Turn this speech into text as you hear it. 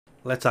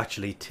let's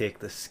actually take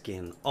the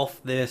skin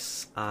off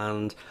this.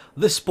 And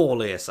the Spore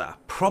Lacer,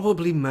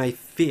 probably my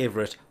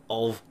favourite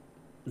of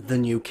the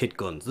new kit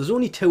guns. There's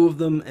only two of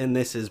them, and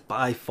this is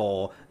by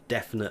far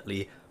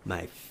definitely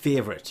my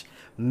favourite.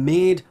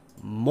 Made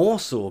more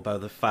so by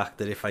the fact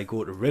that if I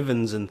go to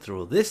Rivens and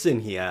throw this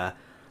in here,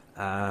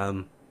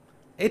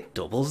 it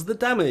doubles the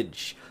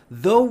damage.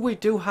 Though we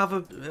do have a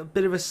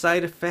bit of a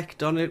side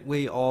effect on it,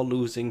 we are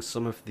losing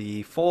some of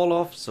the fall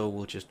off, so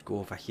we'll just go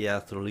over here,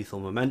 throw lethal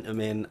momentum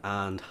in,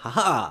 and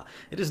haha,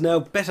 it is now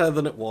better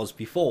than it was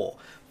before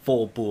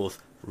for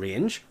both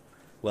range,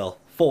 well,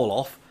 fall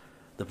off,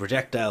 the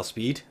projectile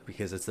speed,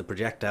 because it's the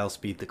projectile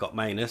speed that got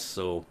minus,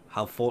 so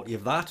have 40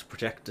 of that.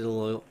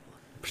 Projectile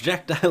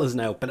is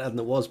now better than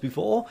it was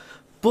before,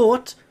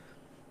 but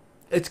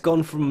it's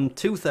gone from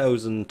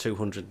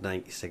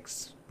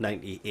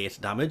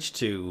 2,298 damage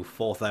to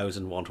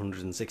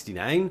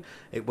 4,169.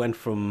 It went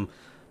from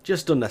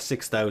just under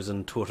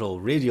 6,000 total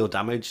radial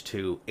damage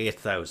to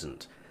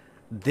 8,000.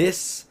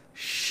 This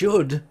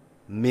should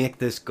make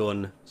this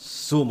gun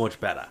so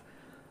much better.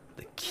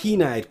 The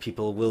keen-eyed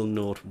people will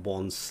note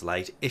one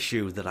slight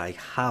issue that I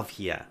have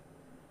here.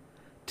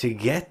 To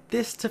get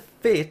this to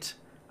fit,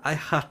 I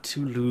had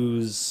to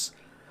lose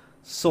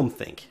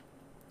something.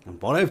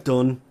 And what I've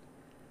done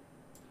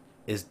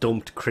is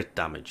dumped crit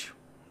damage.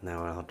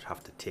 Now I'll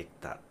have to take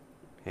that.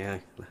 Yeah,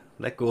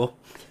 let go.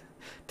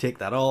 Take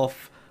that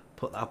off.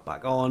 Put that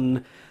back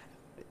on.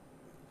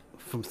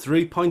 From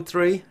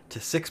 3.3 to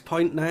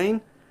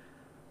 6.9,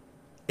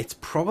 it's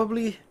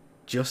probably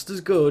just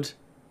as good.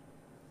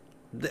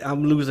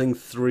 I'm losing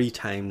 3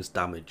 times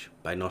damage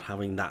by not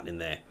having that in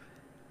there.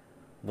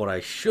 What I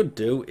should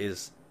do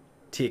is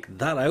take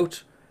that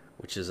out,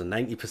 which is a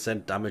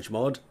 90% damage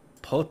mod,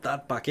 put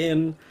that back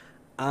in,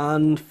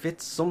 and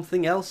fit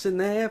something else in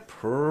there,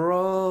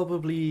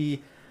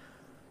 probably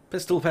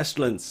Pistol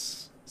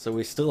Pestilence. So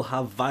we still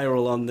have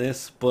viral on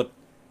this, but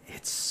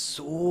it's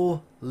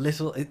so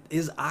little. It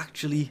is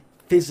actually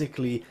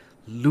physically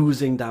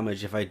losing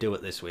damage if I do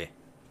it this way.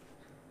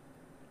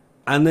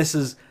 And this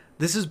is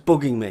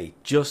bugging me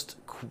just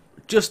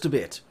a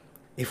bit.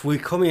 If we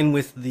come in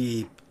with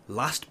the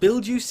last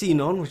build you've seen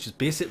on, which is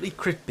basically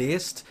crit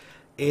based,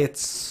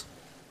 it's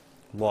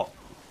what,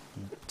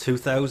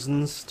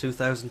 2000s,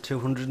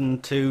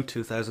 2202,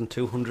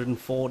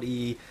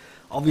 2240.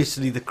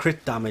 Obviously the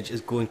crit damage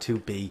is going to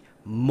be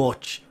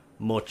much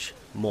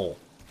more.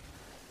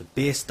 The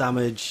base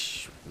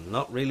damage,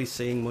 not really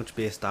seeing much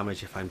base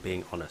damage if I'm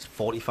being honest.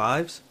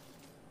 45s,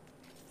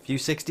 few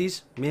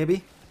 60s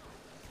maybe.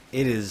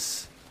 It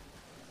is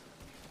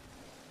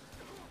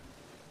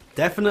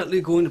definitely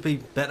going to be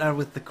better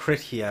with the crit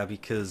here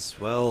because,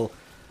 well,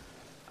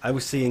 I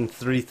was seeing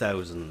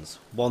 3000s,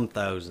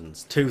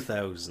 1000s,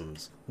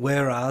 2000s.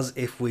 Whereas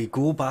if we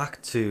go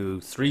back to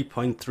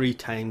 3.3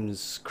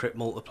 times crit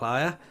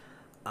multiplier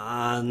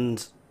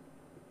and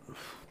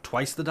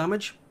twice the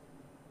damage,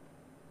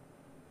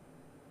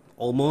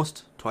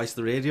 almost twice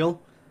the radial,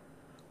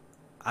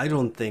 I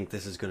don't think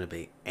this is going to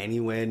be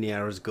anywhere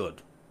near as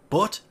good.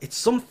 But it's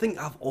something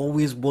I've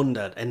always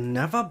wondered and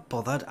never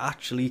bothered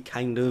actually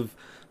kind of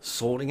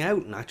sorting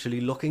out and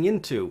actually looking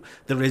into.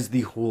 There is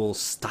the whole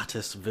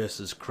status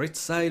versus crit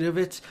side of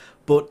it,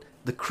 but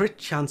the crit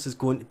chance is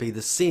going to be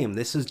the same.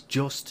 This is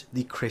just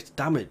the crit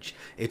damage.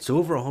 It's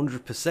over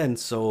 100%,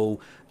 so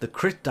the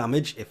crit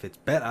damage, if it's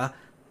better,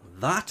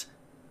 that's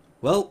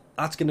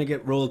going to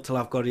get rolled till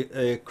I've got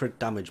a crit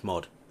damage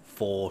mod,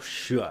 for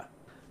sure.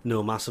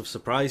 No massive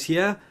surprise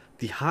here.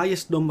 The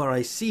highest number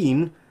I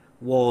seen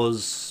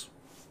was,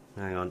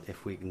 hang on,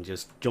 if we can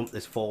just jump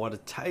this forward a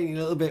tiny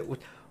little bit,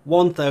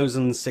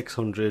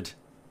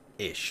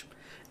 1,600-ish.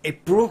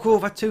 It broke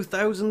over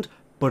 2,000,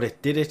 but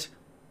it did it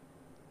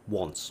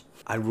once.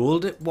 I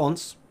rolled it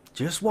once,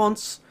 just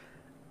once,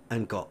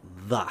 and got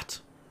that.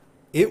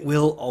 It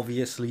will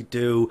obviously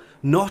do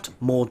not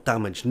more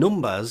damage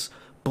numbers,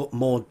 but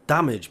more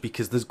damage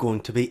because there's going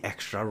to be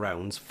extra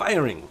rounds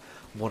firing.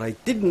 What I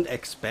didn't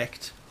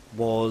expect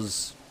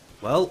was,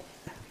 well,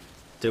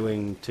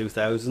 doing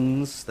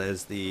 2000s.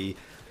 There's the,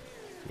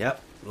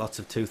 yep, lots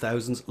of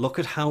 2000s. Look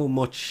at how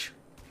much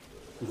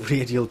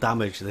radial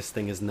damage this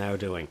thing is now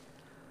doing.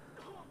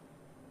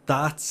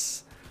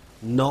 That's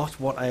not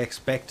what I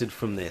expected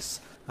from this.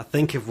 I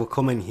think if we're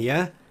coming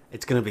here,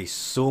 it's going to be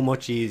so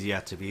much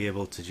easier to be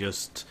able to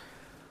just...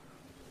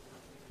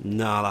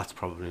 No, that's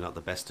probably not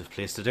the best of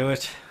place to do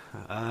it.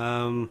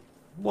 1000s,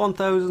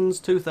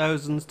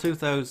 2000s,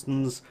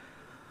 2000s,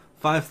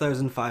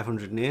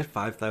 5508,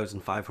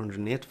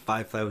 5508,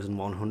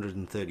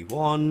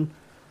 5131.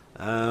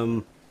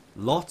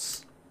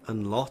 Lots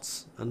and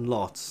lots and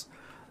lots.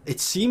 It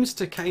seems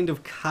to kind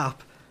of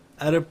cap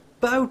at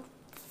about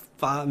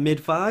mid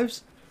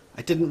fives.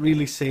 I didn't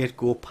really see it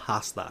go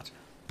past that,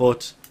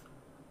 but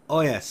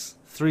oh yes,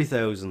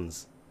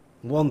 3000s,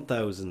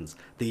 1000s.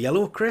 The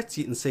yellow crits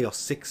you can see are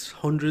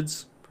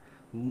 600s,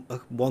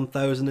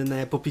 1000 in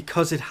there, but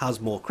because it has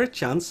more crit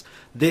chance,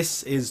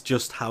 this is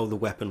just how the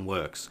weapon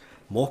works.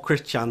 More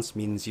crit chance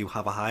means you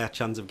have a higher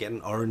chance of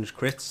getting orange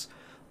crits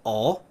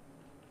or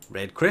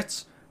red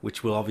crits,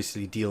 which will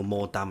obviously deal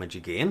more damage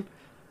again.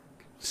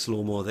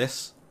 Slow-mo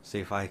this, see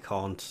if I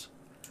can't...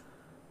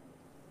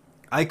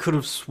 I could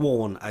have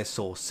sworn I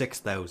saw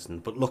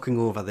 6,000, but looking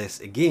over this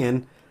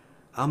again,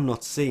 I'm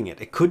not seeing it.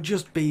 It could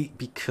just be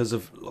because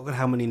of, look at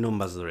how many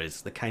numbers there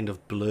is. They kind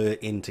of blur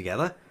in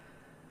together.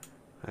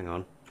 Hang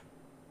on.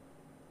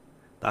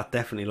 That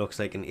definitely looks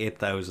like an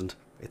 8,000.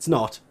 It's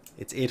not.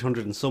 It's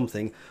 800 and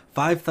something.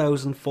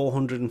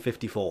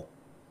 5,454.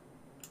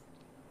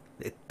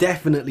 It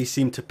definitely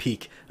seemed to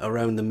peak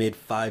around the mid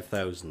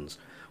 5,000s.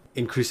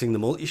 Increasing the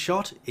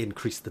multi-shot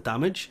increased the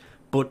damage,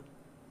 but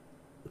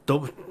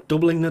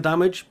doubling the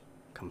damage,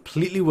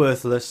 completely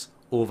worthless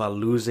over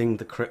losing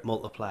the crit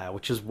multiplier,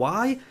 which is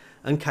why,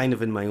 and kind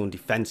of in my own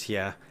defense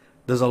here,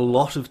 there's a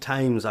lot of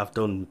times I've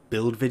done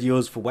build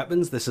videos for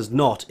weapons. This is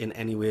not in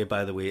any way,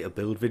 by the way, a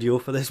build video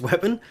for this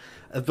weapon,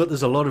 but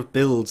there's a lot of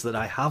builds that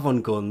I have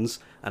on guns,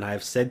 and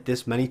I've said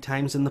this many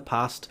times in the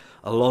past,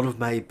 a lot of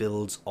my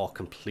builds are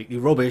completely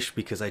rubbish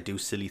because I do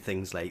silly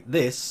things like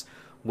this,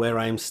 where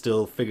I'm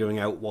still figuring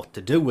out what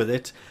to do with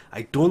it.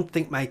 I don't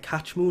think my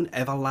catch moon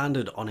ever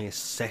landed on a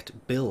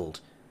set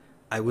build.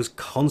 I was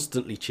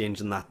constantly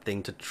changing that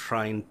thing to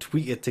try and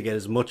tweak it to get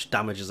as much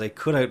damage as I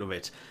could out of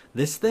it.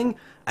 This thing,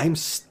 I'm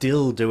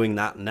still doing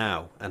that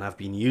now, and I've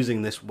been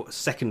using this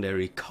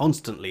secondary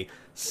constantly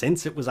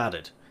since it was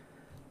added.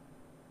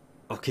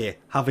 Okay,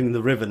 having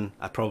the Riven,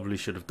 I probably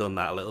should have done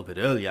that a little bit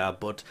earlier,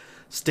 but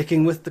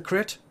sticking with the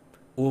crit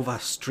over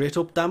straight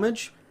up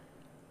damage,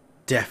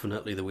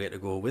 definitely the way to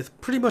go with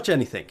pretty much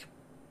anything.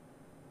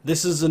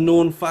 This is a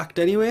known fact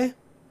anyway,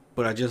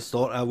 but I just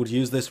thought I would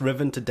use this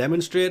Riven to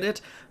demonstrate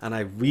it, and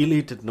I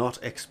really did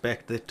not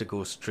expect it to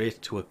go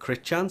straight to a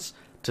crit chance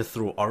to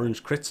throw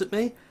orange crits at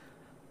me.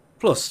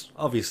 Plus,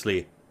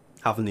 obviously,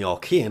 having the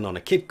arcane on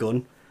a kit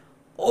gun,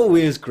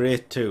 always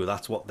great too.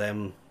 That's what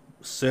them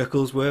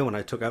circles were when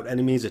I took out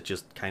enemies. It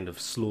just kind of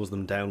slows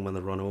them down when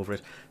they run over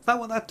it. Is that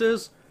what that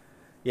does?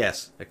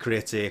 Yes, it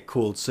creates a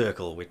cold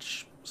circle,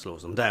 which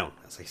slows them down,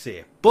 as I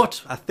say.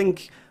 But I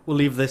think we'll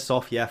leave this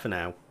off here for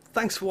now.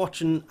 Thanks for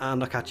watching,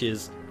 and I'll catch you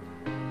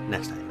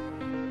next time.